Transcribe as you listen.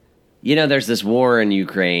there's this war in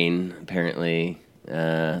Ukraine, apparently. Did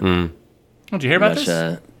you hear about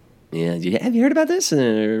Russia, this? Yeah, have you heard about this?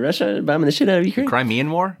 Russia bombing the shit out of Ukraine? The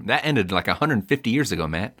Crimean War? That ended like 150 years ago,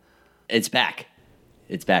 Matt. It's back.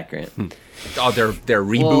 It's back, Grant. Oh, they're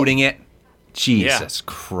rebooting it? Jesus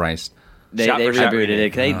Christ. They rebooted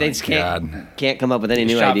it. They just can't come up with any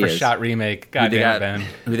new ideas. Shot-for-shot remake. Goddamn, Ben.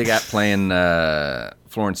 Who they got playing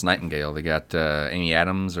Florence Nightingale? They got Amy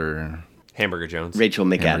Adams or... Hamburger Jones. Rachel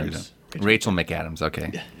McAdams. Rachel McAdams,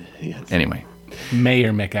 okay. Yes. Anyway.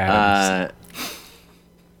 Mayor McAdams.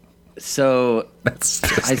 So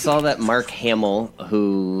I saw that Mark Hamill,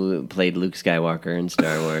 who played Luke Skywalker in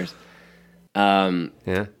Star Wars,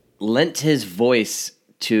 lent his voice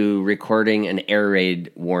to recording an air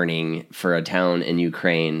raid warning for a town in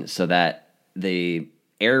Ukraine so that the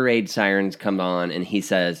air raid sirens come on and he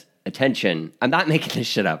says, attention. I'm not making this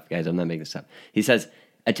shit up, guys. I'm not making this up. He says,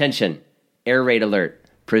 attention, air raid alert.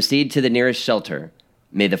 Proceed to the nearest shelter.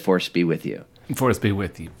 May the force be with you. Force be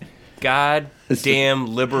with you. God damn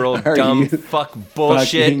liberal dumb fuck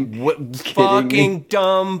bullshit. Fucking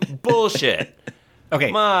dumb bullshit.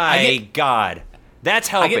 Okay. My God. That's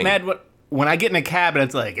helping. I get mad when I get in a cab and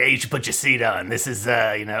it's like, hey, you should put your seat on. This is,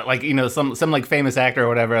 some like famous actor or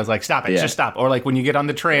whatever. I was like, stop it, just stop. Or like when you get on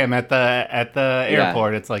the tram at the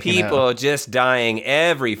airport, it's like people just dying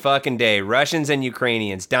every fucking day. Russians and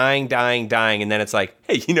Ukrainians dying, and then it's like,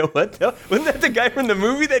 hey, you know what? Wasn't that the guy from the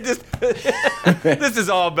movie that just? This is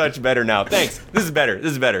all much better now. Thanks. This is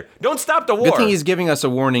better. Don't stop the war. Good thing he's giving us a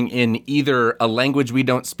warning in either a language we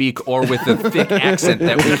don't speak or with a thick accent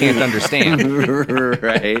that we can't understand.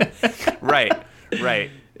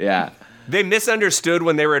 Right. Yeah. They misunderstood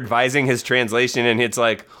when they were advising his translation, and it's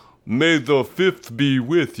like, may the fifth be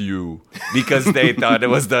with you, because they thought it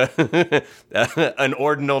was an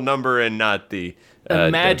ordinal number and not the...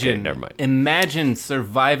 Imagine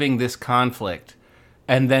surviving this conflict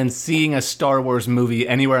and then seeing a Star Wars movie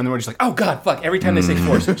anywhere in the world, just like, oh God, fuck, every time they say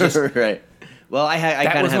force, just... Right. Well, I kind of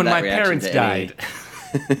have that was when my parents died.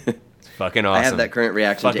 Fucking awesome. I have that current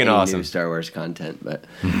reaction to any new Star Wars content, but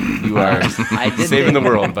you are saving the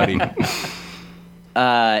world, buddy.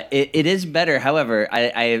 It is better. However,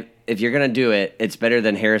 if you're gonna do it, it's better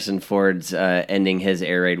than Harrison Ford's ending his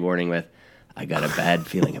air raid warning with, "I got a bad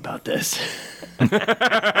feeling about this."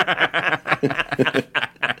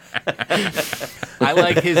 I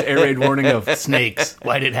like his air raid warning of snakes.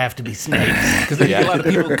 Why did it have to be snakes? Because there's a lot of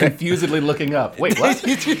people confusedly looking up. Wait, what?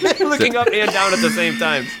 Looking up and down at the same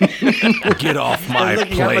time. Get off my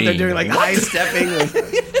looking plane. Up, but they're doing like high stepping.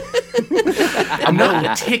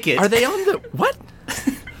 No ticket. Are they on the... What?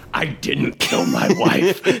 I didn't kill my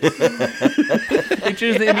wife.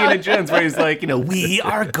 Pictures the Indiana Jones where he's like, we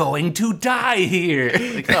are going to die here.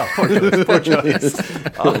 Like, oh, poor choice.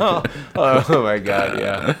 Oh my God,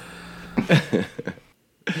 yeah.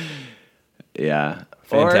 Yeah.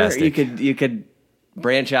 Fantastic. Or you could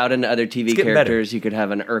branch out into other TV characters. Better. You could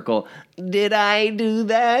have an Urkel. Did I do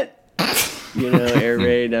that? Air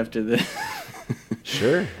raid after the...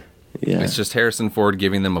 Sure. Yeah. It's just Harrison Ford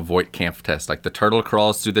giving them a Voight Kampf test, like the turtle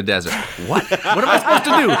crawls through the desert. What? What am I supposed to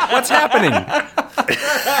do? What's happening?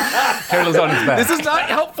 Turtle's on his back. This is not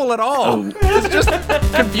helpful at all. It's just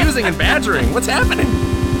confusing and badgering. What's happening?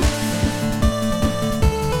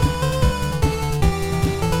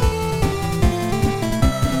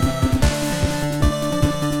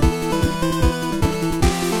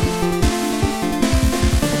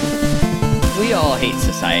 We all hate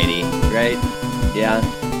society, right? Yeah.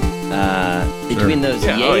 Between those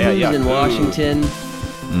yahoos in Washington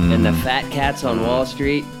and the fat cats on Wall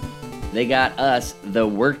Street, they got us, the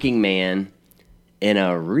working man, in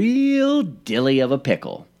a real dilly of a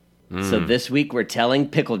pickle. So this week we're telling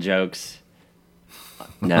pickle jokes.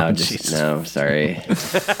 No, sorry.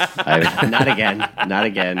 Not again.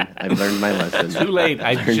 I've learned my lesson. Too late.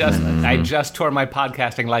 I just tore my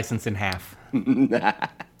podcasting license in half.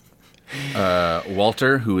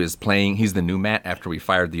 Walter, who is playing, he's the new Matt after we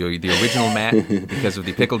fired the original Matt because of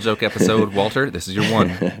the pickle joke episode. Walter, this is your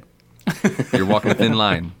one. You're walking a thin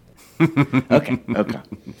line. Okay.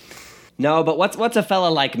 No, but what's a fella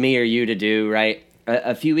like me or you to do, right?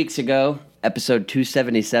 A few weeks ago, episode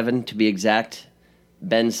 277 to be exact,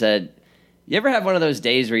 Ben said, you ever have one of those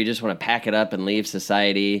days where you just want to pack it up and leave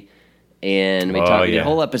society? And we talked the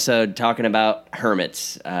whole episode talking about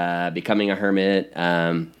hermits, becoming a hermit,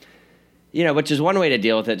 which is one way to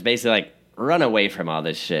deal with it. It's basically like run away from all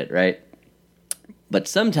this shit, right? But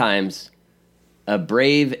sometimes a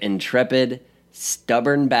brave, intrepid,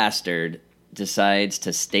 stubborn bastard decides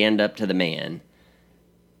to stand up to the man.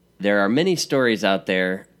 There are many stories out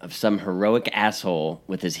there of some heroic asshole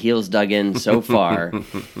with his heels dug in so far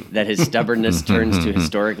that his stubbornness turns to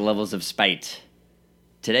historic levels of spite.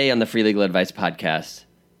 Today on the Free Legal Advice podcast,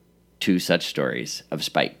 2 such stories of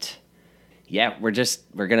spite. Yeah, we're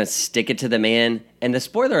going to stick it to the man. And the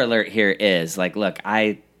spoiler alert here is, like, look,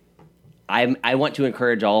 I want to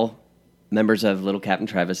encourage all members of Little Captain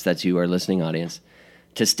Travis, that's you, our listening audience,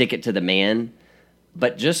 to stick it to the man.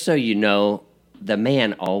 But just so you know, the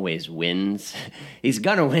man always wins. He's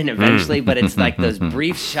gonna win eventually, but it's like those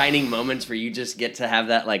brief shining moments where you just get to have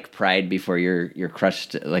that like pride before you're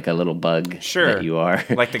crushed like a little bug. Sure, that you are.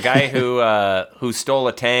 Like the guy who stole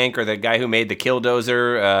a tank, or the guy who made the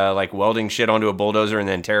killdozer, like welding shit onto a bulldozer and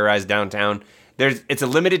then terrorized downtown. It's a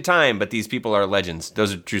limited time, but these people are legends.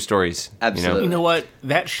 Those are true stories. Absolutely. You know what?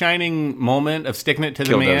 That shining moment of sticking it to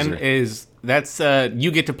the man that's you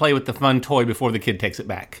get to play with the fun toy before the kid takes it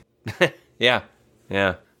back. Yeah.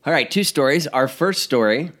 All right, 2 stories. Our first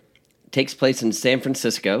story takes place in San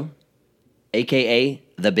Francisco, a.k.a.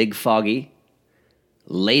 the Big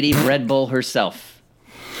Lady Bread Bowl herself.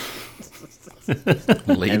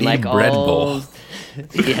 Lady like Bread all, Bowl.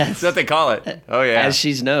 Yes. That's what they call it. Oh, yeah. As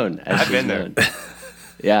she's known. I've been there.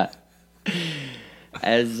 Yeah.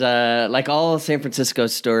 As like all San Francisco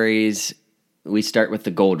stories, we start with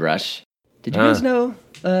the gold rush. Did you guys know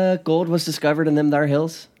gold was discovered in them thar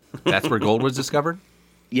hills? That's where gold was discovered?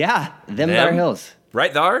 Yeah, them thar hills.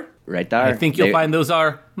 Right there? Right there. I think you'll find those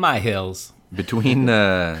are my hills. Between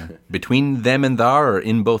them and thar, or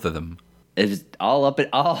in both of them? It's all up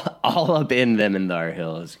in them and thar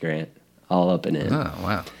hills, Grant. All up and in. Oh,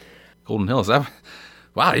 wow. Golden Hills.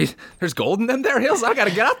 Wow, there's gold in them there hills? I got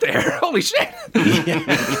to get out there. Holy shit.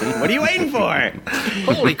 What are you waiting for?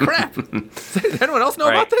 Holy crap. Does anyone else know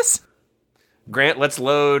about this? Grant, let's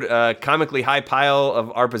load a comically high pile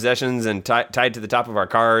of our possessions and tied to the top of our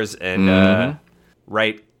cars and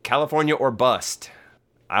write California or bust.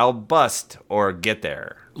 I'll bust or get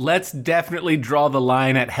there. Let's definitely draw the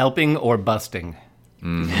line at helping or busting.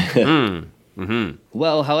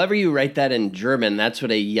 Well, however you write that in German, that's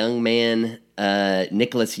what a young man,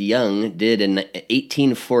 Nicholas Young, did in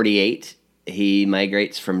 1848. He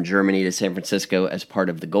migrates from Germany to San Francisco as part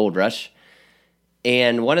of the gold rush.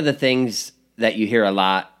 And one of the things that you hear a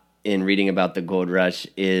lot in reading about the gold rush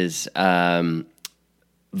is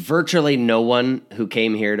virtually no one who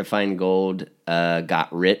came here to find gold got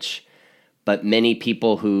rich, but many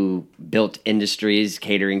people who built industries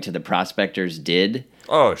catering to the prospectors did.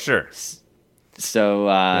 Oh, sure.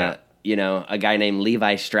 So, you know, a guy named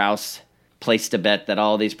Levi Strauss placed a bet that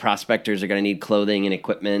all these prospectors are going to need clothing and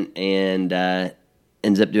equipment, and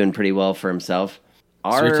ends up doing pretty well for himself.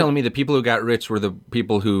 So you're telling me the people who got rich were the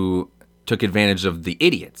people who took advantage of the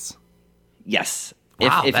idiots? Yes.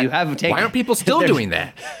 Wow, if you have taken, why are people still doing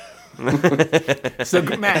that? So,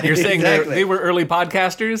 Matt, you're saying Exactly. they were early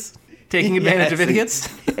podcasters taking advantage of idiots?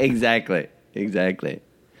 Exactly.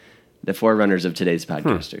 The forerunners of today's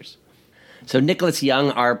podcasters. So Nicholas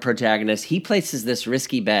Young, our protagonist, he places this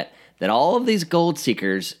risky bet that all of these gold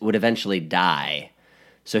seekers would eventually die.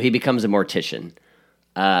 So he becomes a mortician.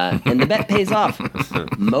 And the bet pays off.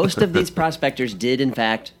 Most of these prospectors did, in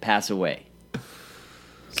fact, pass away.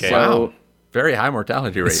 Okay. So, Wow. Very high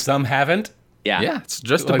mortality rate. Some haven't. yeah. Yeah, it's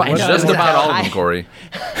just Like, about, what- just no, about no, all of I- them, Corey.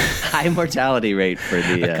 High mortality rate for the,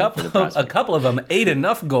 for the A prospectors. couple of them ate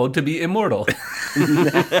enough gold to be immortal.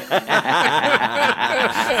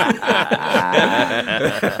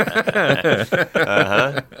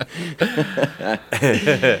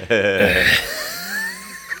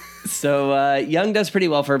 So Young does pretty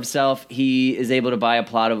well for himself. He is able to buy a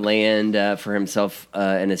plot of land for himself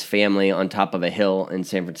and his family on top of a hill in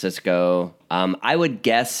San Francisco. I would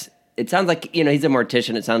guess, it sounds like, you know, he's a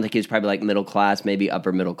mortician. It sounds like he's probably like middle class, maybe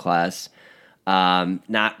upper middle class.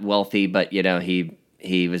 Not wealthy, but, you know,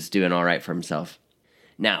 he was doing all right for himself.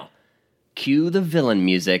 Now, cue the villain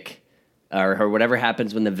music, or whatever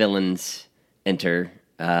happens when the villains enter.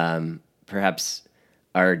 Perhaps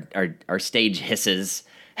our stage hisses.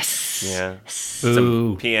 Yeah.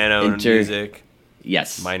 Ooh. Piano and Enter- music.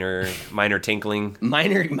 Yes. Minor tinkling.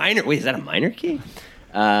 Minor. Wait, is that a minor key?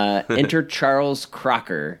 Enter Charles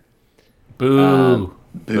Crocker. Boo.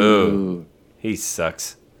 Boo. He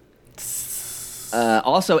sucks.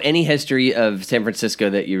 Also, any history of San Francisco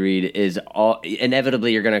that you read is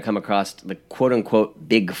inevitably you're going to come across the quote-unquote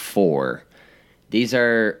Big Four. These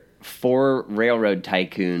are 4 railroad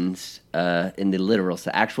tycoons in the literal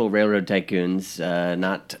sense, actual railroad tycoons,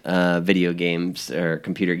 not video games or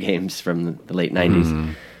computer games from the late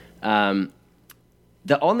 90s.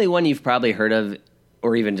 The only one you've probably heard of,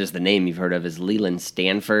 or even just the name you've heard of, is Leland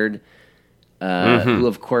Stanford. who,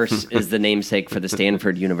 of course, is the namesake for the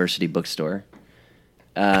Stanford University bookstore.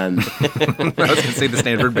 I was going to say the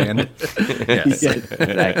Stanford band. Yes. Yeah,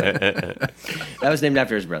 exactly. That was named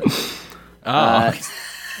after his brother.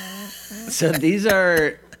 So these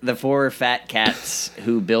are the 4 fat cats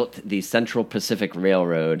who built the Central Pacific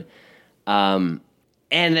Railroad. And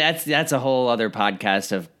that's a whole other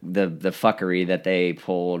podcast of the fuckery that they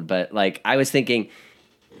pulled. But like, I was thinking,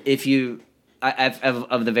 if you,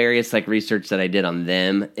 of the various like research that I did on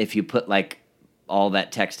them, if you put like all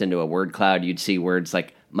that text into a word cloud, you'd see words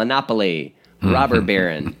like monopoly, robber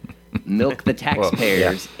baron, milk the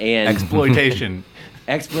taxpayers, and Exploitation.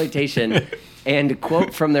 and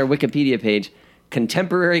quote from their Wikipedia page,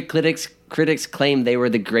 contemporary critics claim they were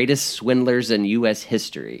the greatest swindlers in U.S.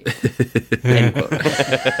 history. End quote.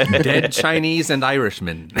 Dead Chinese and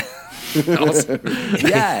Irishmen.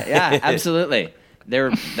 Yeah, absolutely.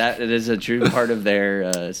 That is a true part of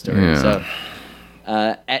their story. Yeah.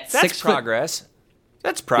 So That's progress.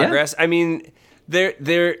 That's progress. I mean, they're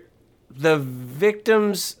the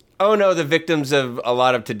victims. Oh no, the victims of a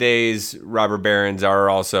lot of today's robber barons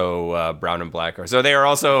are also brown and black, so they are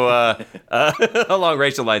also along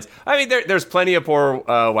racial lines. I mean, there's plenty of poor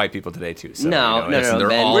white people today too. So, No, they're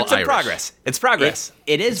Ben, all it's Irish. progress. It's progress.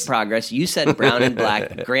 It is progress. You said brown and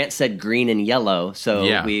black. Grant said green and yellow. So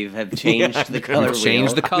we have changed the color wheel.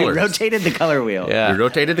 Changed the colors. We rotated the color wheel. We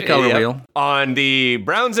rotated the color wheel. On the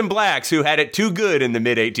browns and blacks who had it too good in the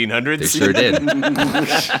mid 1800s. They sure did.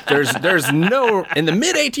 There's no in the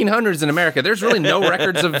mid 1800s in America. There's really no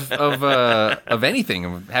records of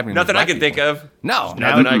anything happening. Nothing with I can black think people. of. No,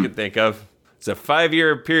 Nothing I can think of. It's a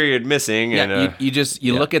 5-year period missing. Yeah, and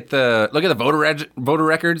you look at the voter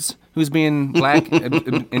records. Who's being black,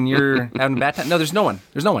 and you're having a bad time? No, there's no one.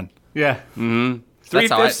 There's no one. Yeah.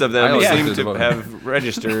 3/5 of I them always seem look through the to voter. have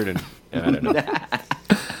registered. And I don't know.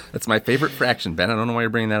 That's my favorite fraction, Ben. I don't know why you're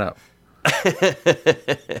bringing that up.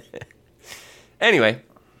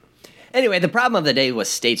 Anyway, the problem of the day was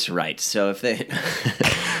states' rights. So if they,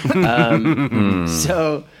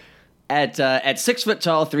 so at 6 foot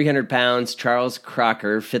tall, 300 pounds, Charles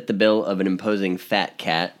Crocker fit the bill of an imposing fat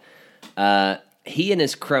cat. He and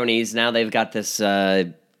his cronies, now they've got this,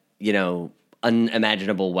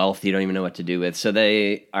 unimaginable wealth you don't even know what to do with. So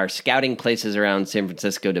they are scouting places around San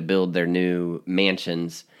Francisco to build their new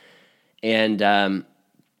mansions. And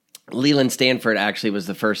Leland Stanford actually was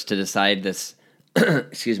the first to decide this.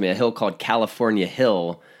 Excuse me, a hill called California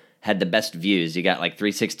Hill had the best views. You got like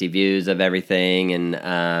 360 views of everything,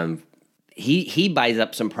 and he buys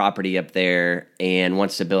up some property up there and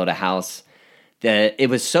wants to build a house. It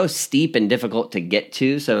was so steep and difficult to get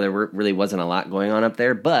to, so there really wasn't a lot going on up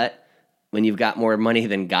there. But when you've got more money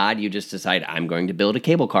than God, you just decide, I'm going to build a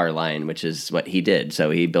cable car line, which is what he did. So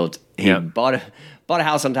he bought a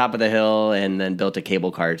house on top of the hill and then built a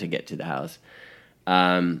cable car to get to the house.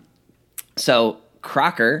 So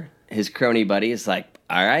Crocker, his crony buddy, is like,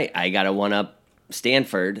 all right, I got to one-up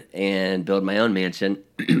Stanford and build my own mansion.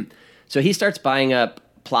 So he starts buying up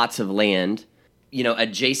plots of land,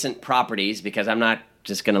 adjacent properties, because I'm not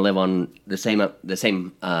just going to live on the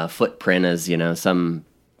same footprint as, some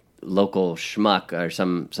local schmuck or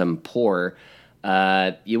some poor.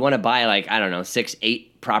 You want to buy 6-8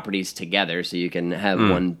 properties together so you can have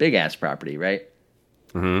one big-ass property, right?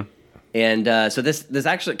 Mm-hmm. And so this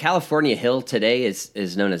actually, California Hill today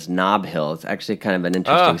is known as Nob Hill. It's actually kind of an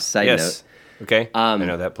interesting side note. Okay, I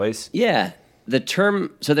know that place. Yeah. There's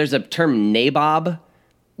a term nabob,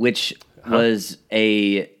 which was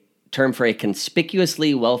a term for a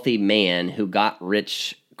conspicuously wealthy man who got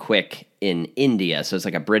rich quick in India. So it's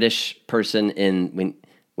like a British person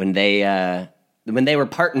when they were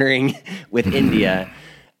partnering with India,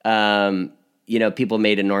 people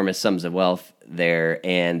made enormous sums of wealth there,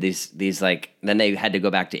 and these then they had to go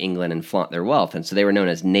back to England and flaunt their wealth, and so they were known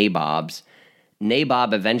as nabobs.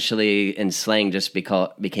 Nabob eventually in slang just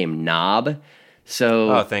became knob.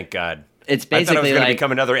 So thank God. It's I thought it was basically going to like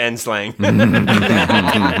become another end slang.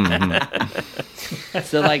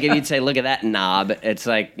 So like if you'd say, look at that knob, it's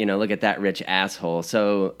like, look at that rich asshole.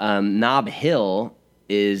 So Nob Hill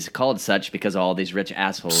is called such because all these rich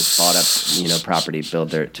assholes bought up, property to build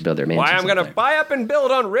their mansions. Why I'm going to buy up and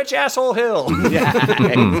build on Rich Asshole Hill. Yeah,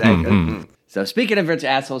 exactly. So speaking of rich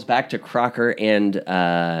assholes, back to Crocker and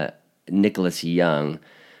Nicholas Young.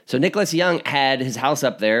 So Nicholas Young had his house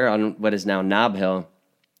up there on what is now Nob Hill,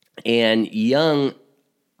 and Young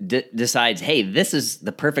decides, hey, this is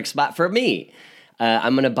the perfect spot for me.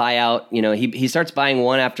 I'm going to buy out, he starts buying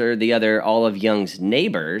one after the other, all of Young's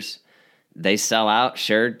neighbors. They sell out.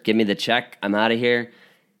 Sure, give me the check. I'm out of here.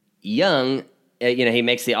 Young he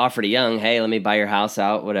makes the offer to Young, hey, let me buy your house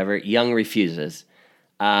out, whatever. Young refuses.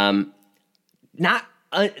 There's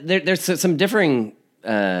some differing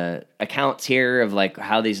accounts here of like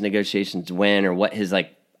how these negotiations went or what his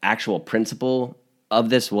like actual principle of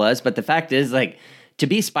this was. But the fact is, like, to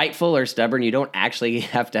be spiteful or stubborn, you don't actually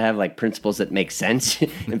have to have like principles that make sense.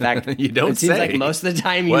 In fact, You don't it seems say. like most of the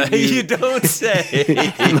time You don't say.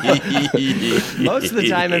 most of the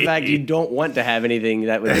time, in fact, you don't want to have anything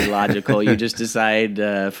that would be logical. You just decide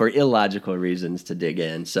for illogical reasons to dig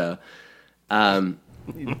in. So,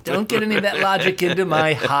 Don't get any of that logic into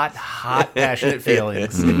my hot, passionate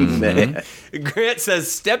feelings. Grant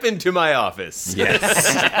says, "Step into my office."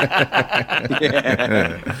 Yes.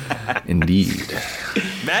 Indeed.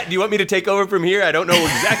 Matt, do you want me to take over from here? I don't know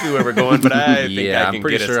exactly where we're going, but I think I can I'm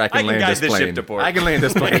pretty get sure us. I can land guide this this plane. ship to port. I can land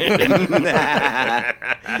this plane.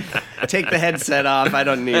 take the headset off. I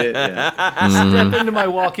don't need it. Yeah. Step into my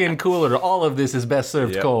walk-in cooler. All of this is best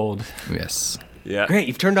served cold. Yes. Yeah. Great,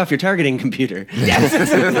 you've turned off your targeting computer.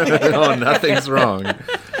 Oh, nothing's wrong.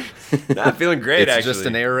 Not feeling great, It's actually. just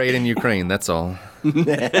an air raid in Ukraine. That's all.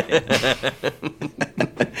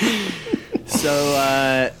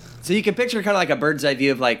 So you can picture kind of like a bird's eye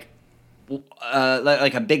view of like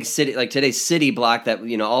a big city, like today's city block that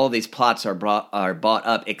all of these plots are bought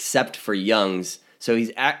up except for Young's. So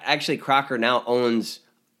he's actually Crocker now owns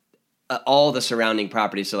all the surrounding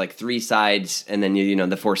properties. So like 3 sides, and then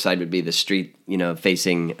the 4th side would be the street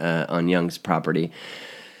facing on Young's property.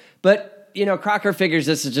 But Crocker figures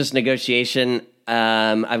this is just negotiation.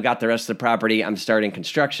 I've got the rest of the property. I'm starting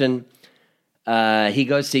construction. He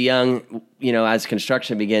goes to Young, as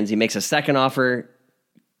construction begins. He makes a second offer.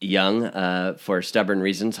 Young, for stubborn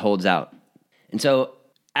reasons, holds out. And so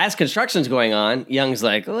as construction's going on, Young's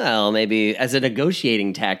like, well, maybe as a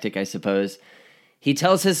negotiating tactic, I suppose, he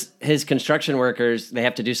tells his construction workers they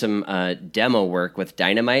have to do some demo work with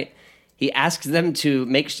dynamite. He asks them to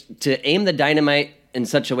aim the dynamite in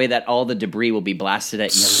such a way that all the debris will be blasted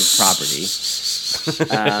at Young's property.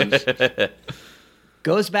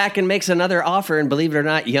 Goes back and makes another offer, and believe it or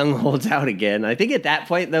not, Young holds out again. I think at that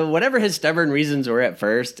point, though, whatever his stubborn reasons were at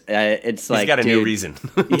first, it's like, He's got a new reason.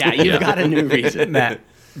 Yeah, you've got a new reason. Matt,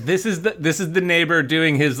 this is the neighbor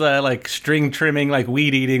doing his like string trimming, like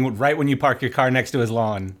weed eating, right when you park your car next to his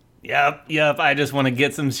lawn. Yep. I just want to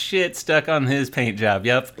get some shit stuck on his paint job.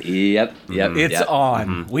 Yep. It's on.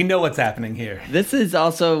 Mm-hmm. We know what's happening here. This is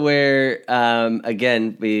also where,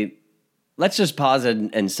 again, let's just pause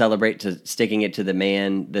and celebrate to sticking it to the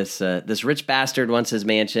man. This rich bastard wants his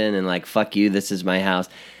mansion, and like, fuck you, this is my house.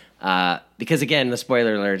 Because again, the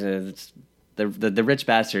spoiler alert, it's the rich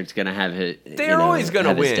bastard's gonna have his. They're always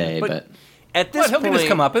gonna win. Day, but at this he'll point, get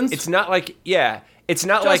his comeuppance. It's not like it's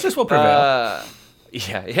not Justice like will prevail.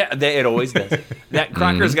 It always does. That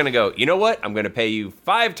Crocker's going to go, you know what? I'm going to pay you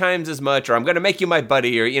 5 times as much, or I'm going to make you my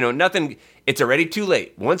buddy, or, nothing. It's already too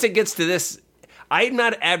late. Once it gets to this, I'm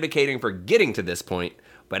not advocating for getting to this point,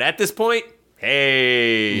 but at this point,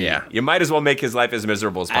 hey, you might as well make his life as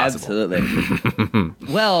miserable as possible. Absolutely.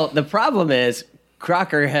 Well, the problem is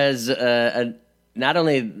Crocker has not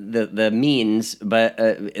only the means, but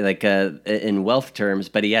in wealth terms,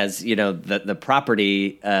 but he has the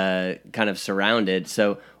property kind of surrounded.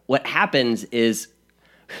 So what happens is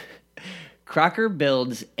Crocker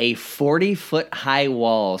builds a 40-foot high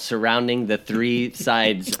wall surrounding the 3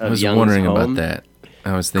 sides of Young's home. I was wondering about that.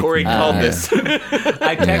 I was thinking. Corey called this.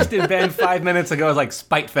 I texted Ben 5 minutes ago. I was like,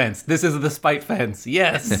 spite fence. This is the spite fence.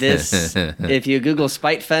 Yes. This, if you Google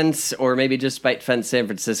spite fence or maybe just spite fence San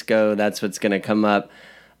Francisco, that's what's going to come up.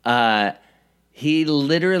 He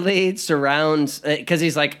literally surrounds, because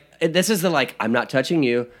he's like, this is the like, I'm not touching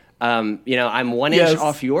you. I'm 1 inch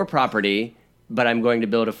off your property, but I'm going to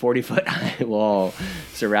build a 40-foot high wall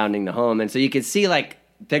surrounding the home. And so you can see like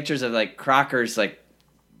pictures of like Crocker's like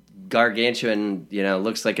gargantuan,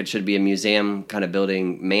 looks like it should be a museum kind of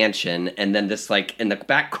building mansion, and then this like in the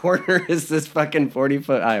back corner is this fucking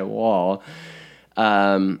 40-foot high wall.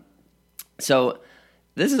 So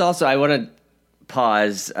this is also, I want to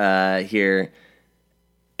pause here.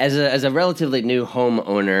 As a relatively new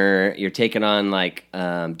homeowner, you're taking on like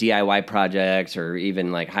DIY projects or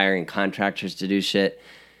even like hiring contractors to do shit.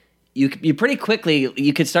 You pretty quickly,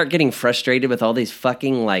 you could start getting frustrated with all these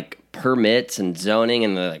fucking like permits and zoning,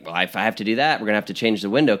 and they're like, well, if I have to do that, we're gonna have to change the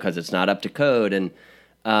window because it's not up to code. And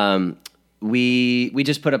we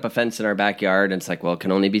just put up a fence in our backyard, and it's like, well, it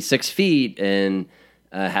can only be 6 feet, and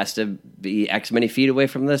has to be X many feet away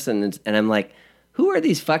from this, and I'm like, who are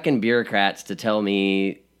these fucking bureaucrats to tell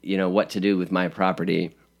me what to do with my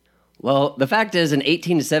property? Well, the fact is, in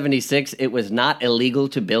 1876, it was not illegal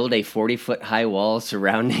to build a 40-foot high wall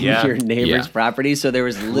surrounding your neighbor's property. So there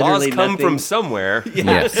was literally Laws come nothing, from somewhere.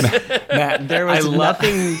 Yes. Matt, there was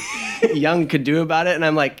nothing Young could do about it. And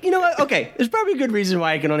I'm like, you know what? Okay, there's probably a good reason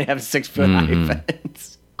why I can only have a 6-foot high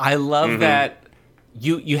fence. I love that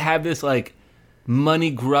you have this like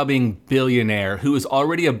money-grubbing billionaire who is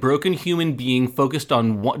already a broken human being focused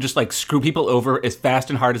on just like screw people over as fast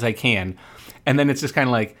and hard as I can. And then it's just kind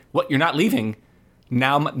of like, what, you're not leaving?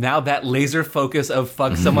 Now that laser focus of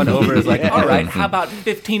fuck someone over is like, all right, how about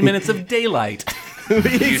 15 minutes of daylight?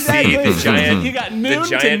 You see the giant, You got noon the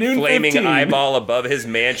to giant noon flaming 15. eyeball above his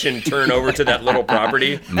mansion turn over to that little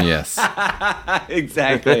property. Yes.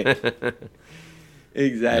 Exactly.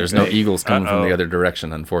 Exactly. There's no eagles coming from the other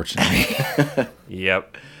direction, unfortunately.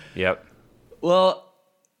 Yep. Well,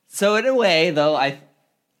 so in a way, though, I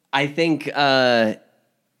think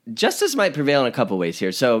justice might prevail in a couple ways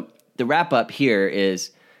here. So the wrap up here is,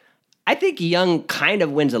 I think Young kind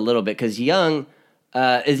of wins a little bit because Young,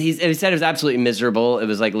 he said it was absolutely miserable. It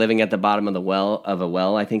was like living at the bottom of a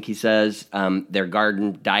well. I think he says their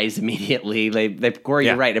garden dies immediately. Corey,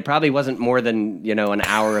 you're right. It probably wasn't more than an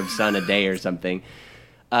hour of sun a day or something.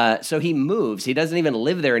 So he moves. He doesn't even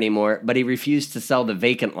live there anymore, but he refused to sell the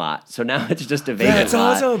vacant lot. So now it's just a vacant lot.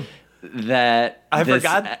 That's awesome. That I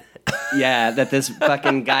forgot. That this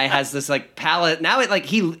fucking guy has this like palette. Now it like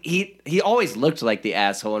he always looked like the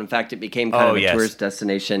asshole. In fact, it became kind of a tourist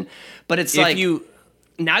destination. But it's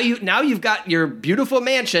now you've got your beautiful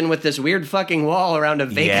mansion with this weird fucking wall around a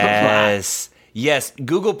vacant lot. Yes.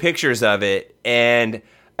 Google pictures of it, and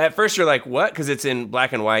at first you're like, what? Because it's in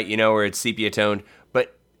black and white, where it's sepia toned.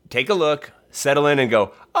 But take a look, settle in, and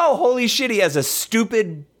go, oh, holy shit! He has a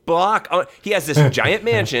stupid block. He has this giant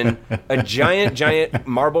mansion, a giant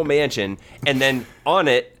marble mansion, and then on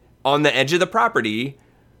the edge of the property,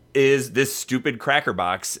 is this stupid cracker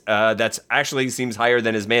box that's actually seems higher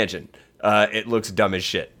than his mansion. It looks dumb as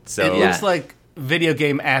shit. So it looks like video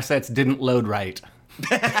game assets didn't load right.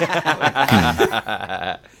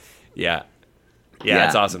 Yeah,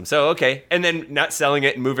 it's awesome. So okay, and then not selling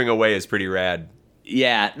it and moving away is pretty rad.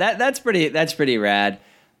 Yeah, that's pretty rad.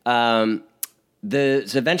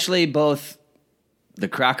 So eventually both the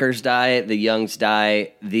Crockers die, the Youngs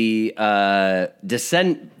die, the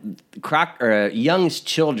Young's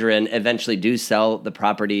children eventually do sell the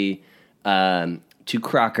property to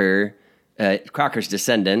Crocker's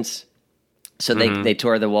descendants. So they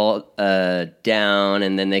tore the wall down,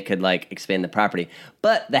 and then they could expand the property.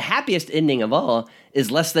 But the happiest ending of all is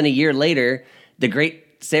less than a year later, the great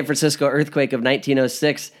San Francisco earthquake of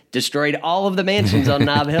 1906 destroyed all of the mansions on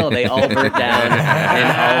Nob Hill. They all burnt down,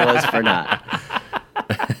 and all was for naught.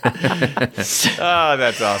 Oh,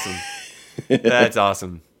 that's awesome. That's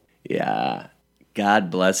awesome. Yeah.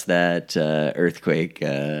 God bless that earthquake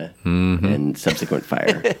and subsequent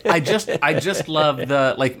fire. I just love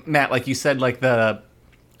the Matt, like you said, the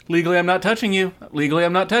legally I'm not touching you. Legally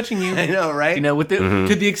I'm not touching you. I know, right? With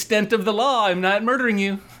to the extent of the law, I'm not murdering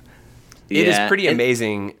you. It is pretty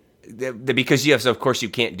amazing because of course you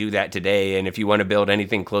can't do that today. And if you want to build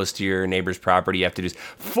anything close to your neighbor's property, you have to do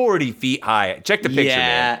 40 feet high. Check the picture,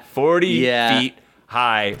 man. 40 feet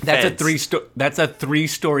high. That's a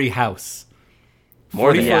 3-story house.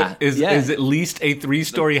 More than is at least a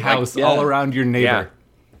 3-story house all around your neighbor.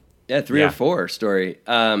 Yeah, 3 or 4 story.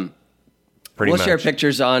 We'll share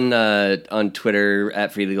pictures on Twitter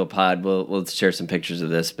at Free Legal Pod. We'll share some pictures of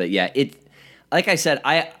this. But yeah, like I said,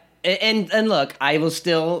 and look, I will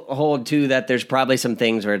still hold to that. There's probably some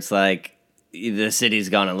things where it's like the city's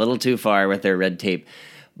gone a little too far with their red tape.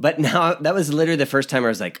 But now that was literally the first time I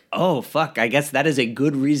was like, oh, fuck, I guess that is a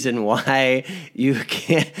good reason why you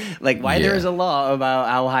can't, there is a law about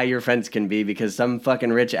how high your fence can be, because some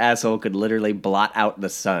fucking rich asshole could literally blot out the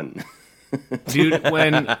sun. Dude,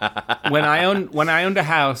 when I owned a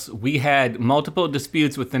house, we had multiple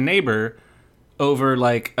disputes with the neighbor over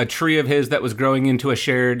a tree of his that was growing into a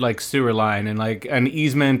shared sewer line and an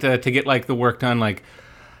easement to get the work done.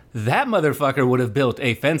 That motherfucker would have built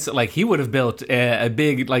a fence. He would have built a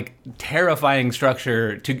big terrifying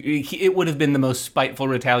structure. It would have been the most spiteful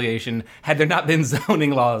retaliation had there not been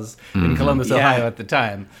zoning laws in Columbus, Ohio at the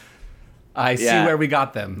time. I see where we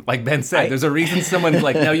got them. Like Ben said, there's a reason someone's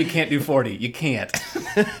no, you can't do 40. You can't.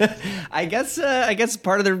 I guess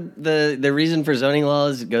part of the reason for zoning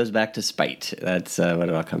laws goes back to spite. That's what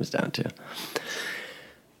it all comes down to.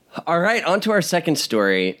 All right, on to our second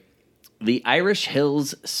story, the Irish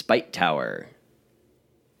Hills Spite Tower.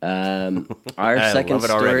 Our second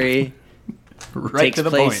story takes to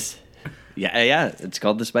the place. Point. Yeah, it's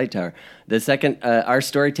called the Spite Tower. The second, our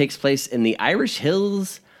story takes place in the Irish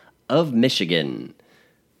Hills of Michigan.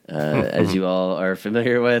 As you all are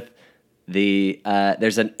familiar with,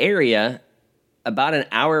 there's an area about an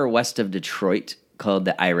hour west of Detroit called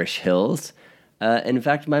the Irish Hills. In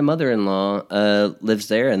fact, my mother-in-law lives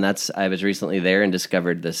there, and I was recently there and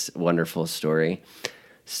discovered this wonderful story.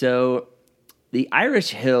 So the Irish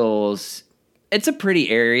Hills, it's a pretty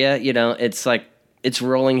area, it's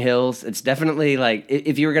rolling hills. It's definitely like,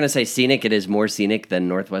 if you were going to say scenic, it is more scenic than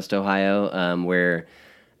Northwest Ohio, where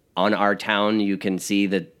on our town you can see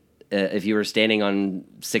that if you were standing on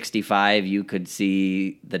 65, you could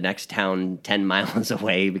see the next town 10 miles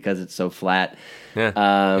away because it's so flat.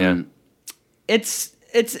 Yeah. It's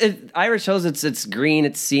Irish Hills. It's green.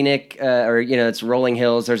 It's scenic. It's rolling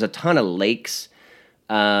hills. There's a ton of lakes,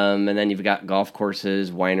 and then you've got golf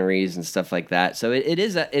courses, wineries, and stuff like that. So it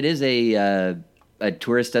is a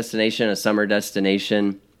tourist destination, a summer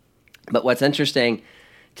destination. But what's interesting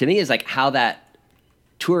to me is like how that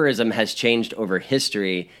tourism has changed over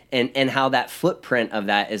history, and how that footprint of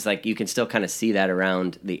that is like you can still kind of see that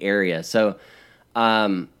around the area. So,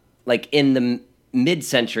 like in the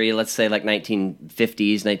mid-century, let's say like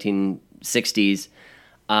 1950s, 1960s,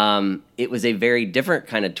 it was a very different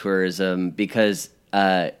kind of tourism because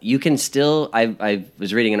you can still. I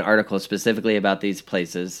was reading an article specifically about these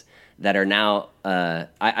places that are now.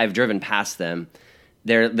 I've driven past them.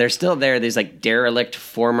 They're still there. There's like derelict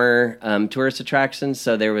former tourist attractions.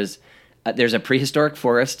 So there's a prehistoric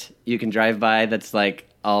forest you can drive by that's like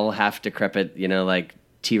all half decrepit, like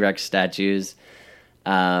T-Rex statues.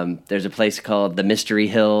 There's a place called the Mystery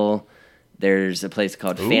Hill. There's a place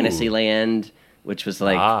called Fantasyland, which was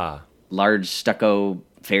like large stucco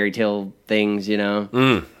fairy tale things,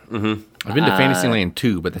 Mm-hmm. I've been to Fantasyland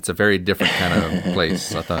too, but that's a very different kind of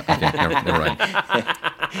place. I thought, okay, never mind.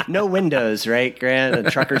 No windows, right, Grant?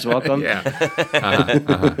 A trucker's welcome. Yeah.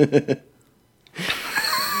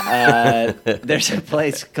 There's a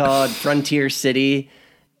place called Frontier City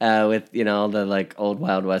with all the like old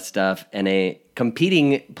Wild West stuff, and a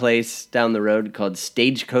competing place down the road called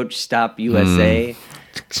Stagecoach Stop USA.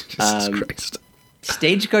 Jesus Christ.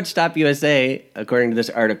 Stagecoach Stop USA, according to this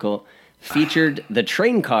article, featured the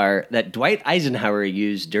train car that Dwight Eisenhower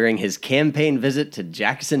used during his campaign visit to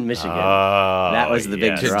Jackson, Michigan. That was the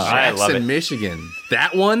big draw. I love it. Jackson, Michigan.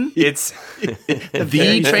 That one? It's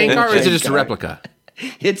the train car, or is it just a replica?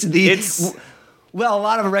 Well, a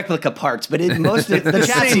lot of replica parts, but the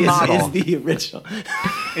chassis is the original.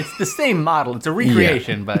 It's the same model. It's a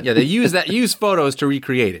recreation, but they use photos to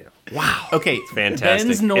recreate it. Wow. Okay, it's fantastic.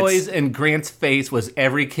 Ben's noise and Grant's face was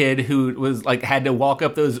every kid who was like had to walk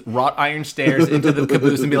up those wrought iron stairs into the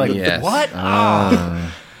caboose and be like, yes. "What?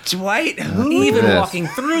 Dwight, who? Even walking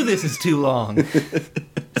through this is too long."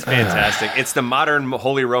 It's fantastic. It's the modern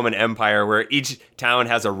Holy Roman Empire where each town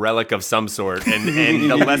has a relic of some sort, and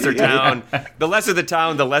the lesser town, the lesser the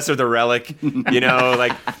town, the lesser the relic.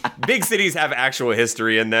 Like big cities have actual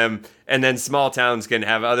history in them, and then small towns can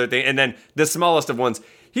have other things, and then the smallest of ones.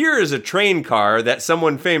 Here is a train car that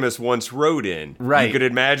someone famous once rode in. Right. You could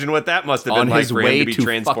imagine what that must have been like for him to be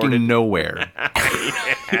transported. Fucking nowhere.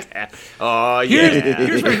 Oh,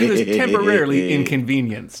 Here's where he was temporarily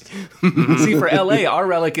inconvenienced. See, for LA, our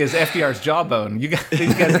relic is FDR's jawbone. These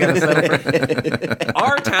guys got to settle for it.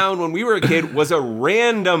 Our town, when we were a kid, was a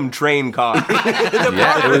random train car.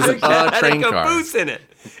 It was a train car. Had a caboose in it.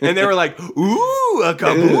 And they were like, ooh, a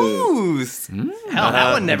caboose. Hell,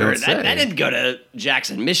 that one never. That didn't go to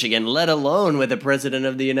Jackson, Michigan, let alone with the president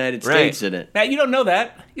of the United States in it. Matt, you don't know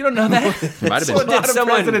that. You don't know that. Might have been. A lot of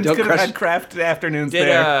presidents could have crush- had craft afternoons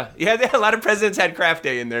there. A lot of presidents had craft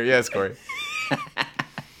day in there. Yes, Corey.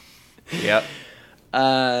 Yep.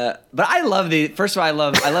 But I love first of all,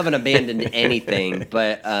 I love an abandoned anything,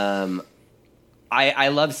 but I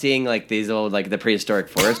love seeing like these old, like the prehistoric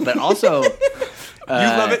forest, but also you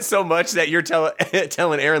love it so much that you're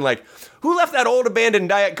telling Aaron, like, who left that old abandoned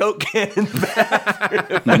Diet Coke can in the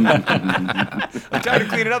bathroom? I'm trying to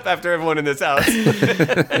clean it up after everyone in this house.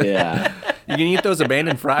 yeah. You can eat those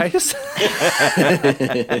abandoned fries?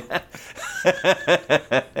 I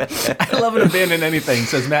love an abandoned anything,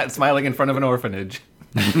 says Matt, smiling in front of an orphanage.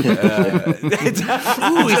 Ooh, he's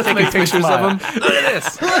taking pictures of them. Look at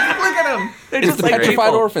this. Look at them. They're just like Petrified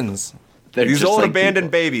people. orphans. These old abandoned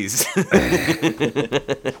babies.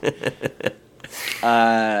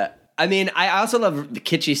 I mean, I also love the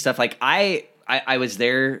kitschy stuff. Like I was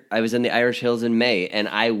there. I was in the Irish Hills in May, and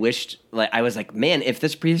I wished, like, I was like, man, if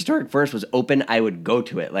this prehistoric forest was open, I would go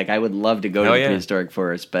to it. Like, I would love to go to the prehistoric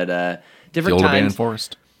forest, but different the old times. abandoned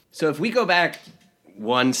forest. So if we go back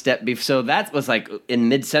one step before, so that was like in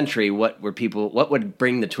mid-century. What would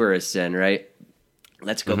bring the tourists in, right?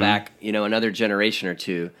 Let's go back, another generation or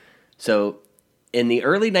two. So in the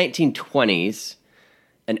early 1920s,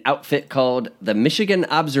 an outfit called the Michigan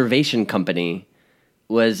Observation Company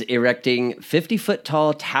was erecting 50-foot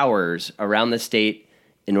tall towers around the state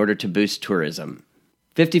in order to boost tourism.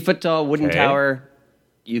 50-foot tall wooden tower,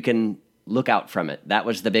 you can look out from it. That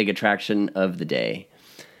was the big attraction of the day.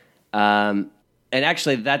 And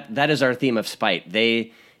actually, that is our theme of spite.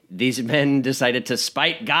 These men decided to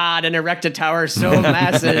spite God and erect a tower so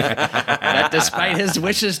massive that despite his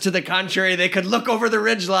wishes to the contrary, they could look over the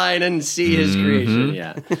ridgeline and see his creation.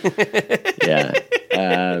 Yeah.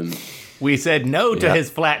 Yeah. We said no to his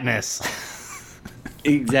flatness.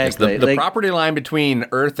 Exactly. The property line between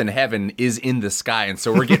Earth and heaven is in the sky, and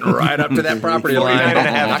so we're getting right up to that property line.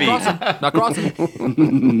 49.5 Not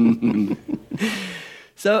crossing.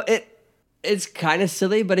 So it's kind of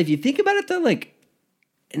silly, but if you think about it, though, like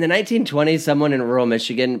in the 1920s, someone in rural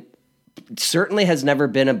Michigan certainly has never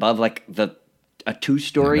been above like a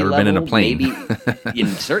 2-story never level. been in a plane. Maybe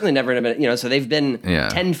certainly never been. So they've been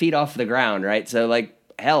 10 feet off the ground, right? So like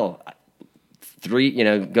hell.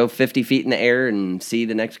 Go 50 feet in the air and see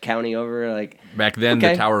the next county over. Like Back then,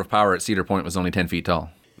 the Tower of Power at Cedar Point was only 10 feet tall.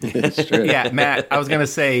 That's true. Yeah, Matt, I was going to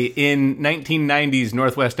say, in 1990s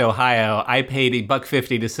Northwest Ohio, I paid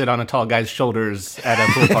 $1.50 to sit on a tall guy's shoulders at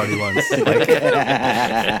a pool party once.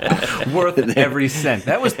 Worth every cent.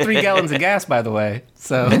 That was 3 gallons of gas, by the way.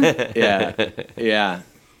 So Yeah.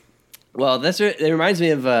 Well, it reminds me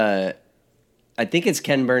of, I think it's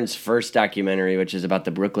Ken Burns' first documentary, which is about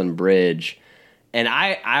the Brooklyn Bridge. And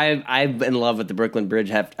I'm in love with the Brooklyn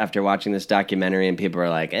Bridge after watching this documentary, and people are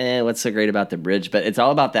like, what's so great about the bridge? But it's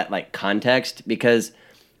all about that like context, because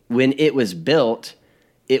when it was built,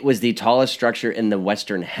 it was the tallest structure in the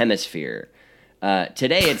Western Hemisphere.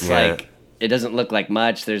 Today, it's like, it doesn't look like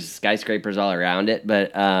much. There's skyscrapers all around it,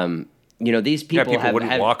 but these people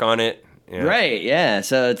wouldn't walk on it. Yeah. Right, yeah.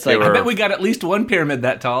 So it's like, I bet we got at least one pyramid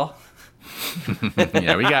that tall. we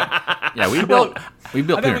built. I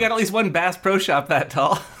bet we got at least one Bass Pro Shop that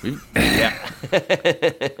tall.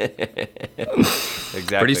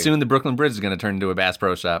 Exactly. Pretty soon, the Brooklyn Bridge is going to turn into a Bass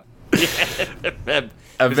Pro Shop.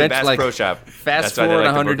 Eventually, Bass Pro Shop. Fast forward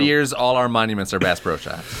 100 years, all our monuments are Bass Pro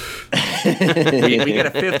Shops. we get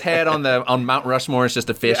a 5th head on Mount Rushmore. It's just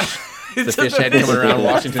a fish. The fish head coming around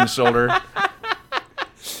Washington's shoulder.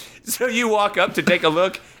 So you walk up to take a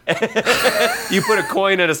look. You put a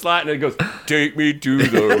coin in a slot, and it goes, "Take me to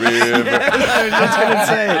the river." I was just gonna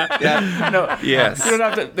say, yeah. No, yes. You don't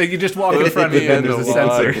have to. You just walk in front of it, and there's a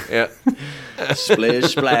sensor. Yeah.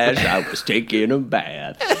 Splish splash! I was taking a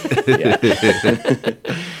bath. Yeah.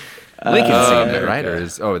 Lincoln's singing it, right? Or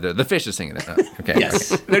is the fish is singing it? Oh, okay. Yes,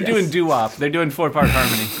 they're doing doo-wop. They're doing 4-part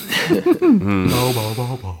harmony.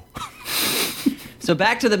 So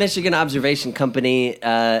back to the Michigan Observation Company.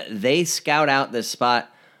 They scout out this spot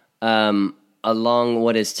along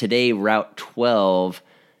what is today Route 12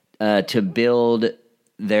 to build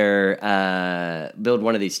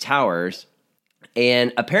one of these towers,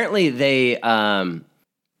 and apparently they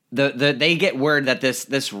get word that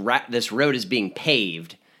this road is being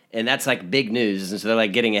paved, and that's like big news. And so they're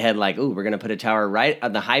like getting ahead, like, "Ooh, we're gonna put a tower right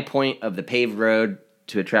on the high point of the paved road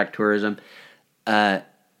to attract tourism."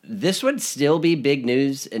 This would still be big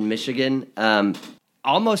news in Michigan.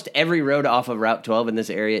 Almost every road off of Route 12 in this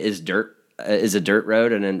area is a dirt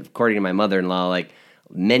road, and then, according to my mother-in-law, like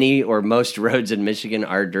many or most roads in Michigan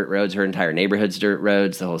are dirt roads. Her entire neighborhood's dirt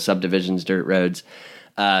roads. The whole subdivision's dirt roads.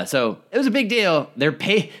 So it was a big deal. They're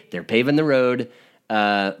paving the road.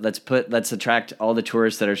 Let's attract all the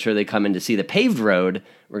tourists that are sure they come in to see the paved road.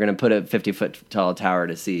 We're gonna put a 50-foot tall tower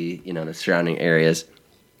to see the surrounding areas.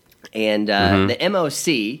 And the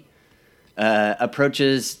MOC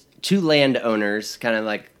approaches 2 landowners, kind of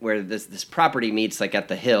like where this property meets, like at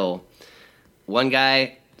the hill. One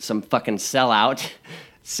guy, some fucking sellout,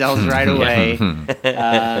 sells right away.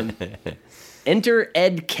 Enter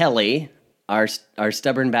Ed Kelly, our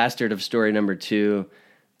stubborn bastard of story number 2,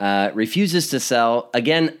 refuses to sell.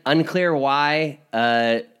 Again, unclear why.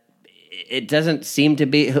 It doesn't seem to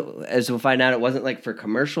be, as we'll find out, it wasn't like for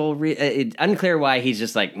commercial. Unclear why he's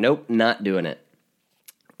just like, nope, not doing it.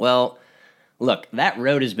 Well, look, that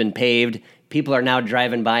road has been paved. People are now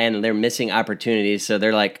driving by and they're missing opportunities. So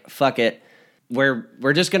they're like, fuck it.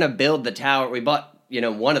 We're just going to build the tower. We bought,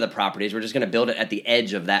 one of the properties. We're just going to build it at the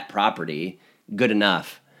edge of that property. Good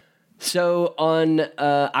enough. So on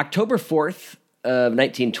October 4th of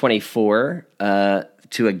 1924,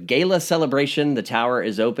 to a gala celebration, the tower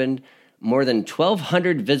is opened. More than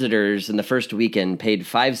 1,200 visitors in the first weekend paid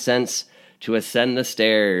 5 cents to ascend the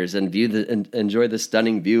stairs and enjoy the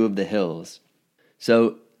stunning view of the hills.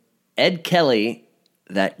 So Ed Kelly,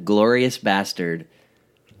 that glorious bastard,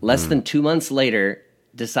 less than 2 months later,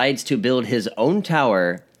 decides to build his own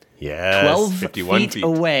tower 12 51 feet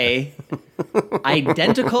away,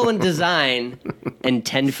 identical in design, and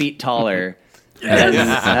 10 feet taller.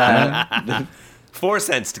 And, 4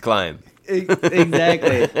 cents to climb.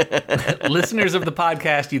 exactly. Listeners of the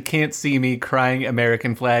podcast, you can't see me crying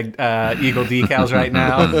American flag eagle decals right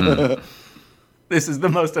now. This is the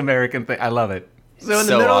most American thing. I love it. So in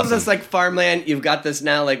the middle of this like farmland, you've got this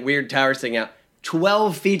now like weird tower sitting out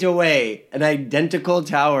 12 feet away, an identical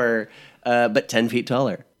tower, but 10 feet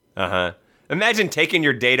taller. Uh-huh. Imagine taking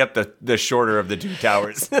your date up the shorter of the two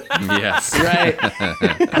towers. Yes. Right.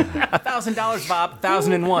 $1,000, Bob.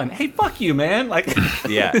 1,001. Hey, fuck you, man. Like,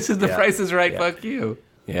 Yeah. this is the Price is Right. Yeah. Fuck you.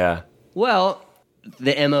 Yeah. Well,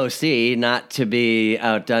 the MOC, not to be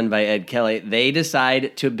outdone by Ed Kelly, they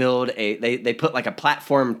decide to build they put like a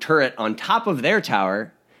platform turret on top of their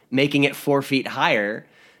tower, making it 4 feet higher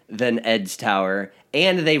than Ed's tower,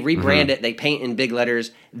 and they rebrand it. They paint in big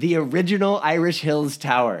letters, the original Irish Hills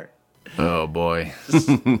Tower. Oh boy.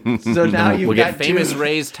 So now you've We'll got get famous two.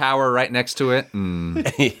 Ray's tower right next to it.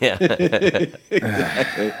 Yeah.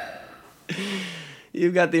 Exactly.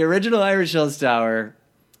 You've got the original Irish Hills Tower,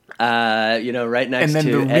 right next And then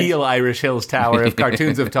to the real Irish Hills Tower, if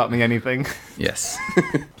cartoons have taught me anything. Yes.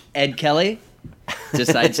 Ed Kelly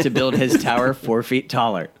decides to build his tower 4 feet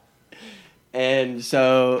taller. And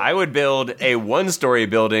so I would build a one-story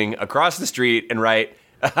building across the street and write,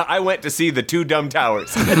 I went to see the two dumb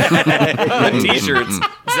towers. T-shirts.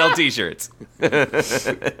 Sell T-shirts.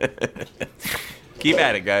 Keep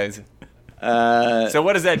at it, guys. So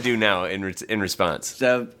what does that do now in response?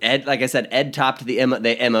 So Ed, like I said, Ed topped the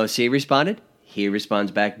MOC responded. He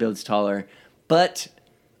responds back, builds taller. But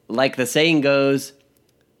like the saying goes,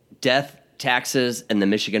 death, taxes, and the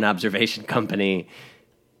Michigan Observation Company.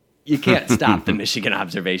 You can't stop the Michigan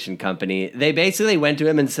Observation Company. They basically went to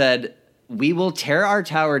him and said, we will tear our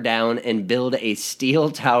tower down and build a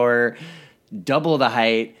steel tower, double the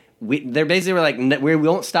height. They're basically were like, we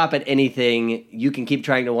won't stop at anything. You can keep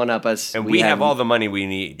trying to one-up us. And we have all the money we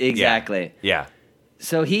need. Exactly. Yeah.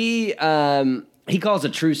 So he calls a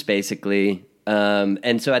truce, basically.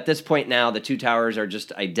 And so at this point now, the two towers are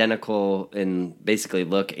just identical in basically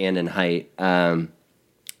look and in height.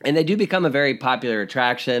 And they do become a very popular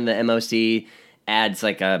attraction. The MOC adds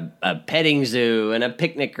like a petting zoo and a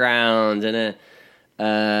picnic grounds and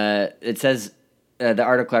it says, the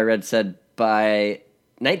article I read said by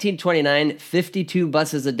 1929, 52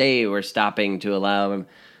 buses a day were stopping to allow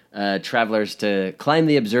travelers to climb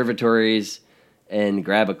the observatories and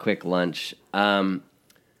grab a quick lunch.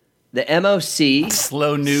 The MOC...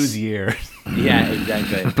 Slow news year. Yeah,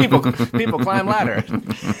 exactly. People climb ladder.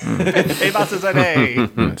 8 buses a day.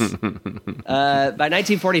 By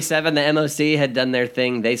 1947, the MOC had done their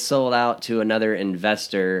thing. They sold out to another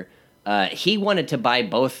investor. He wanted to buy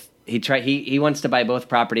both. He wants to buy both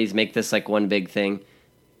properties, make this like one big thing.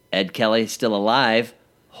 Ed Kelly, still alive,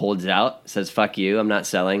 holds out, says, fuck you, I'm not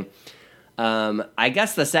selling. I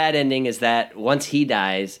guess the sad ending is that once he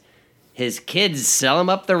dies, his kids sell him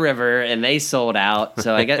up the river, and they sold out.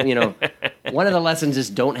 So I guess, one of the lessons is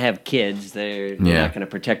don't have kids. They're not going to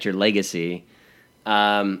protect your legacy.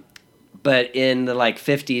 But in the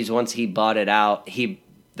 50s, once he bought it out,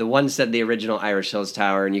 the one said the original Irish Hills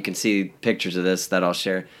Tower, and you can see pictures of this that I'll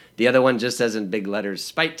share. The other one just says in big letters,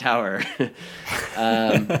 Spite Tower.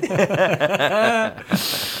 I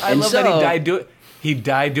love that he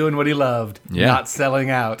died doing what he loved, not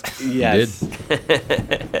selling out. Yes.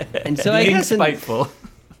 And so I guess spiteful.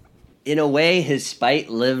 In a way, his spite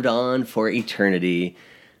lived on for eternity,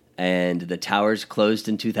 and the towers closed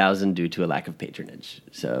in 2000 due to a lack of patronage.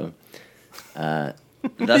 So,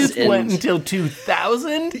 This went until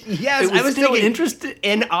 2000? Yes, I was still interested.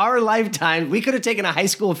 In our lifetime, we could have taken a high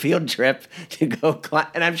school field trip to go climb,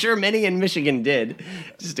 and I'm sure many in Michigan did,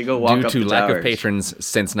 just to go walk up the towers. Due to lack of patrons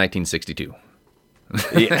since 1962.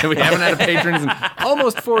 Yeah. We haven't had a patrons in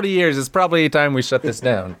almost 40 years. It's probably time we shut this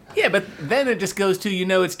down. Yeah, but then it just goes to,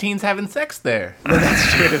 it's teens having sex there.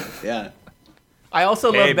 That's true. Yeah. I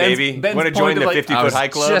also love Ben's want to join the 50-foot high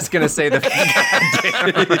club? Just going to say that.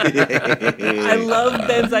 I love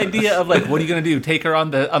Ben's idea of what are you going to do? Take her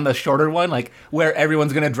on the shorter one, where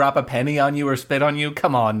everyone's going to drop a penny on you or spit on you?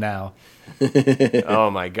 Come on now. Oh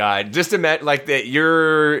my God! Just imagine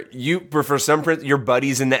that for some your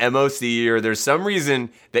buddies in the MOC, or there's some reason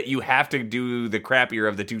that you have to do the crappier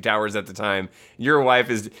of the two towers at the time. Your wife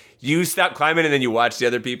you stop climbing and then you watch the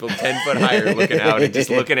other people 10 foot higher looking out and just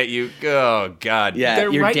looking at you. Oh God! Yeah,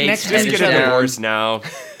 they're your right date's next to Just each get a other. divorce now.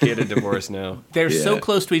 Get a divorce now. They're so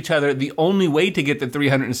close to each other. The only way to get the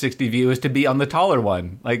 360 view is to be on the taller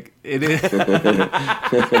one. Like, it is.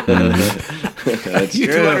 That's true.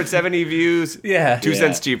 270 views. Yeah. 2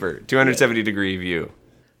 cents cheaper. 270 degree view.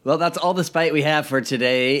 Well, that's all the spite we have for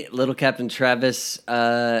today. Little Captain Travis,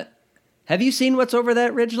 have you seen what's over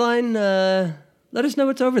that ridgeline? Let us know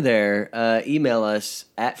what's over there. Email us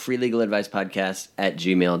at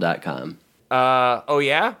freelegaladvicepodcast@gmail.com. Oh,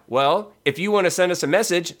 yeah? Well, if you want to send us a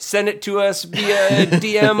message, send it to us via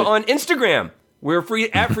DM on Instagram. We're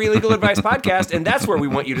at Free Legal Advice Podcast, and that's where we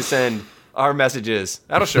want you to send our messages.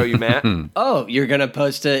 That'll show you, Matt. Oh, you're going to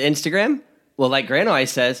post to Instagram? Well, like Grant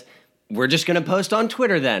always says, we're just going to post on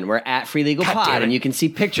Twitter then. We're at Free Legal Pod, and you can see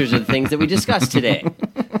pictures of the things that we discussed today.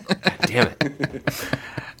 God damn it.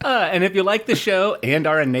 And if you like the show and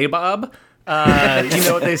are a nabob, you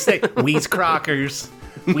know what they say. Weeze Crockers.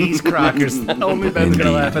 Weeze Crockers. Only Ben's going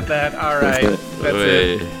to laugh at that. All right. That's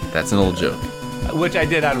it. That's an old joke. Which I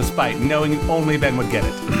did out of spite, knowing only Ben would get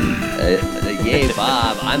it. Yay,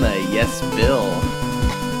 Bob. I'm a yes, Bill.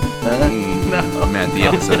 No. Matt, the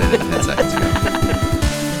episode ended 10 seconds ago.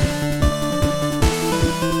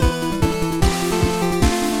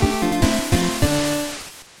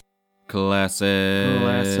 Classic.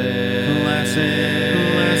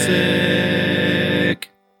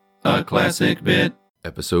 A classic bit.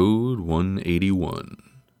 Episode 181.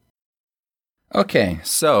 Okay,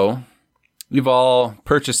 so you've all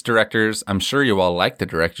purchased directors. I'm sure you all like the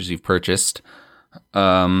directors you've purchased.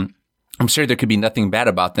 I'm sure there could be nothing bad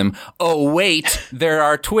about them. Oh, wait, there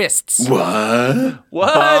are twists. What?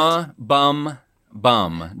 Bum.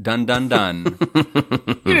 Dun, dun, dun.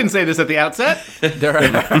 You didn't say this at the outset. There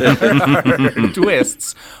are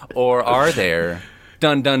twists, or are there?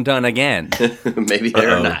 Dun, dun, dun again. Maybe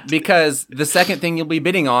they're not. Because the second thing you'll be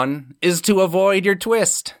bidding on is to avoid your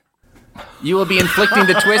twist. You will be inflicting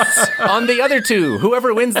the twists on the other two.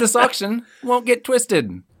 Whoever wins this auction won't get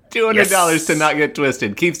twisted. $200 to not get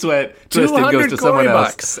twisted. Keep Sweat twisted 200 goes to someone Corey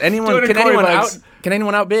else. bucks. 200 Corey bucks. Can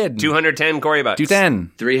anyone outbid? 210 Corey bucks.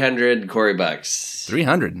 210. 300 Corey bucks.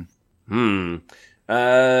 300.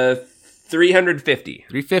 350.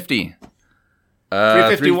 350.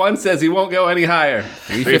 351 says he won't go any higher.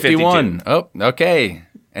 351. Oh, okay.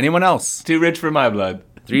 Anyone else? Too rich for my blood.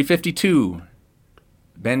 352.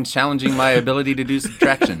 Ben challenging my ability to do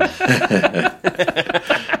subtraction.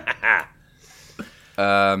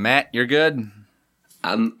 Matt, you're good.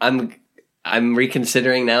 I'm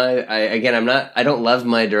reconsidering now. I don't love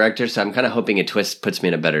my director, so I'm kind of hoping a twist puts me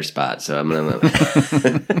in a better spot. So I'm gonna.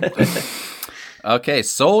 Okay,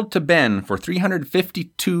 sold to Ben for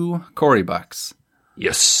 352 Corey bucks.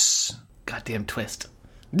 Yes. Goddamn twist.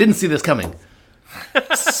 Didn't see this coming.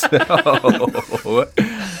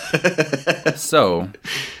 So,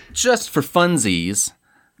 just for funsies,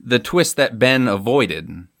 the twist that Ben avoided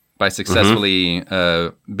by successfully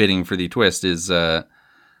bidding for the twist is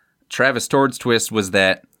Travis Tord's twist was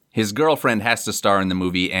that his girlfriend has to star in the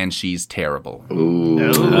movie and she's terrible.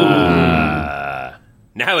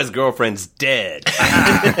 Now his girlfriend's dead.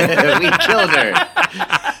 We killed her.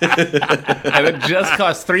 And it just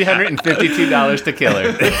cost $352 to kill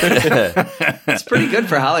her. It's pretty good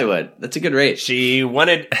for Hollywood. That's a good rate. She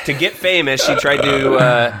wanted to get famous. She tried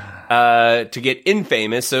to get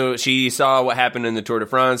infamous. So she saw what happened in the Tour de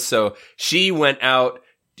France. So she went out,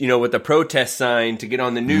 with a protest sign to get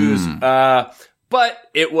on the news. But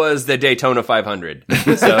it was the Daytona 500.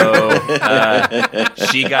 So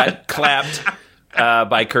she got clapped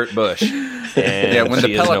by Kurt Busch. Yeah, when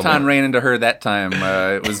the Peloton ran into her that time,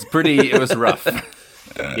 it was rough.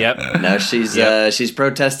 Yep. Now she's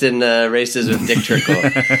protesting races with Dick Trickle.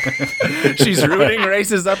 She's rooting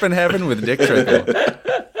races up in heaven with Dick Trickle.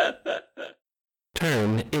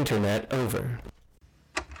 Turn internet over.